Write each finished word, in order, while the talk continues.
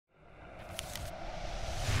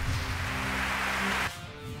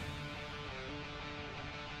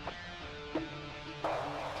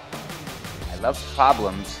love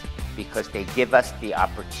problems because they give us the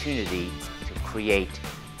opportunity to create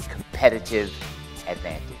competitive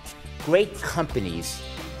advantage. Great companies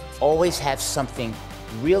always have something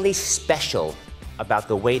really special about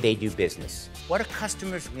the way they do business. What do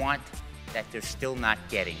customers want that they're still not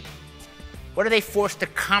getting? What are they forced to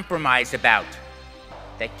compromise about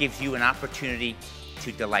that gives you an opportunity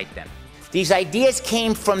to delight them? These ideas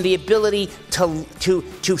came from the ability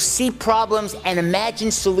to see problems and imagine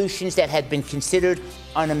solutions that had been considered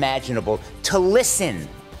unimaginable, to listen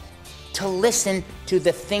to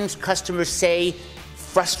the things customers say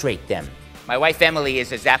frustrate them. My wife Emily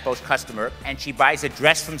is a Zappos customer, and she buys a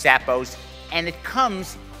dress from Zappos, and it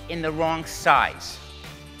comes in the wrong size.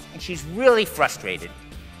 And she's really frustrated.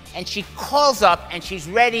 And she calls up, and she's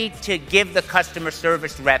ready to give the customer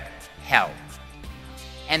service rep hell.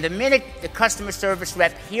 And the minute the customer service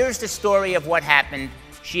rep hears the story of what happened,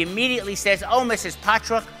 she immediately says, "Oh, Mrs.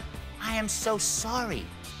 Pottruck, I am so sorry.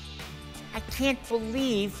 I can't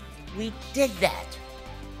believe we did that.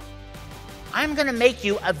 I'm gonna make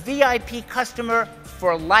you a VIP customer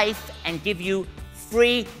for life and give you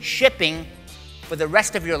free shipping for the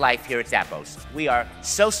rest of your life here at Zappos. We are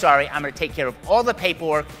so sorry. I'm gonna take care of all the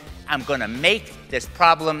paperwork. I'm gonna make this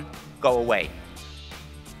problem go away."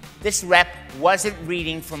 This rep wasn't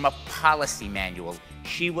reading from a policy manual.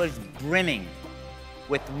 She was brimming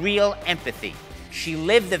with real empathy. She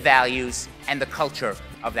lived the values and the culture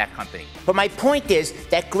of that company. But my point is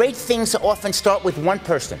that great things often start with one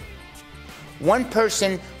person. One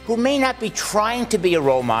person who may not be trying to be a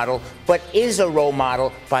role model, but is a role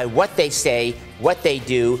model by what they say, what they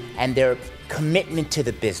do, and their commitment to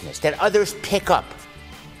the business, that others pick up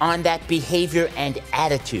on that behavior and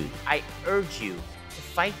attitude. I urge you to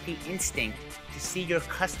fight the instinct to see your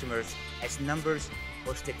customers as numbers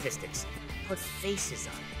or statistics. Put faces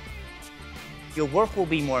on it. Your work will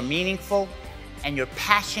be more meaningful, and your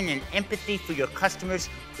passion and empathy for your customers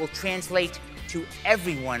will translate to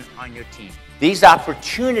everyone on your team. These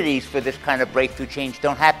opportunities for this kind of breakthrough change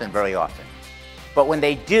don't happen very often. But when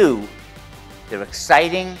they do, they're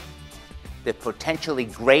exciting, they're potentially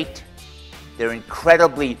great, they're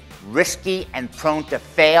incredibly risky and prone to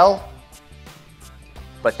fail,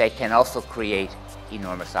 but they can also create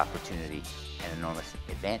enormous opportunity and enormous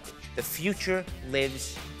advantage. The future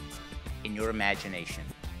lives in your imagination.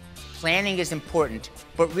 Planning is important,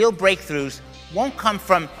 but real breakthroughs won't come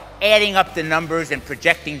from adding up the numbers and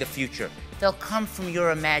projecting the future. They'll come from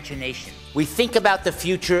your imagination. We think about the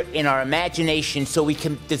future in our imagination so we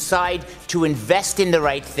can decide to invest in the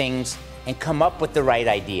right things and come up with the right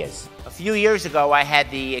ideas. A few years ago, I had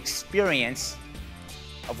the experience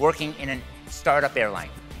of working in a startup airline.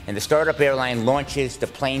 And the startup airline launches, the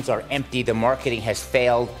planes are empty, the marketing has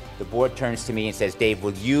failed. The board turns to me and says, "Dave,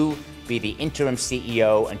 will you be the interim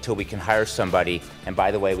CEO until we can hire somebody? And by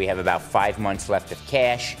the way, we have about 5 months left of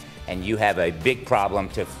cash, and you have a big problem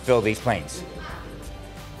to fill these planes.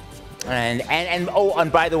 And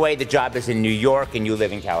by the way, the job is in New York and you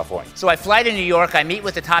live in California." So I fly to New York, I meet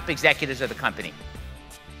with the top executives of the company.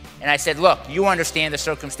 And I said, "Look, you understand the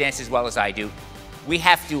circumstances as well as I do. We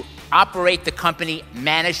have to operate the company,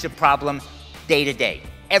 manage the problem day to day.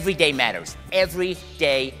 Every day matters. Every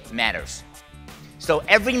day matters. So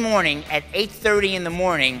every morning at 8:30 in the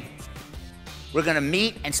morning, we're gonna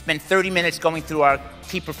meet and spend 30 minutes going through our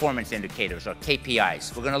key performance indicators, or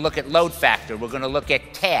KPIs. We're gonna look at load factor, we're gonna look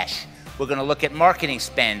at cash, we're gonna look at marketing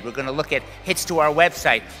spend, we're gonna look at hits to our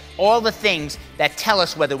website, all the things that tell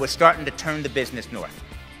us whether we're starting to turn the business north.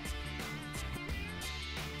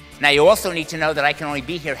 Now, you also need to know that I can only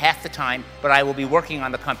be here half the time, but I will be working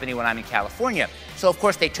on the company when I'm in California." So, of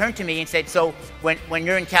course, they turned to me and said, "So when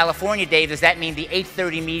you're in California, Dave, does that mean the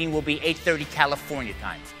 8:30 meeting will be 8:30 California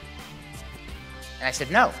time?" And I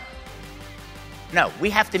said, No,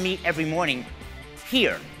 we have to meet every morning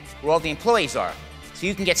here, where all the employees are, so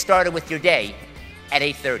you can get started with your day at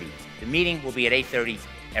 8:30. The meeting will be at 8:30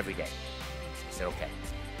 every day. I said, "Okay."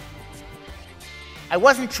 I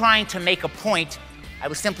wasn't trying to make a point. I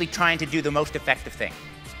was simply trying to do the most effective thing.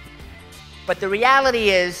 But the reality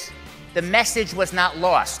is, the message was not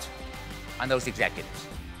lost on those executives.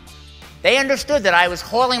 They understood that I was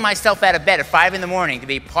hauling myself out of bed at 5 in the morning to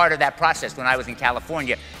be part of that process when I was in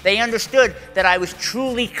California. They understood that I was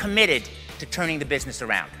truly committed to turning the business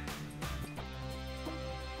around.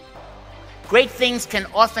 Great things can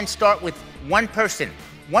often start with one person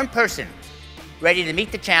ready to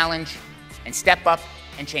meet the challenge and step up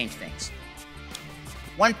and change things.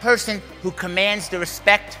 One person who commands the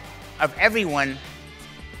respect of everyone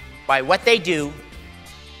by what they do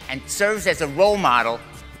and serves as a role model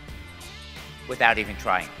without even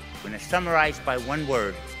trying. When it's summarized by one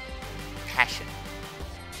word, passion.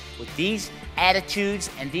 With these attitudes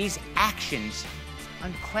and these actions,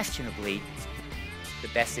 unquestionably, the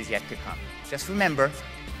best is yet to come. Just remember,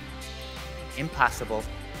 impossible,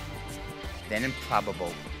 then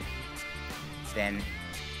improbable, then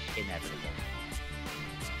inevitable.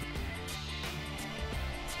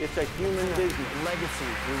 It's a human business legacy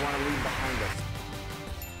we want to leave behind us.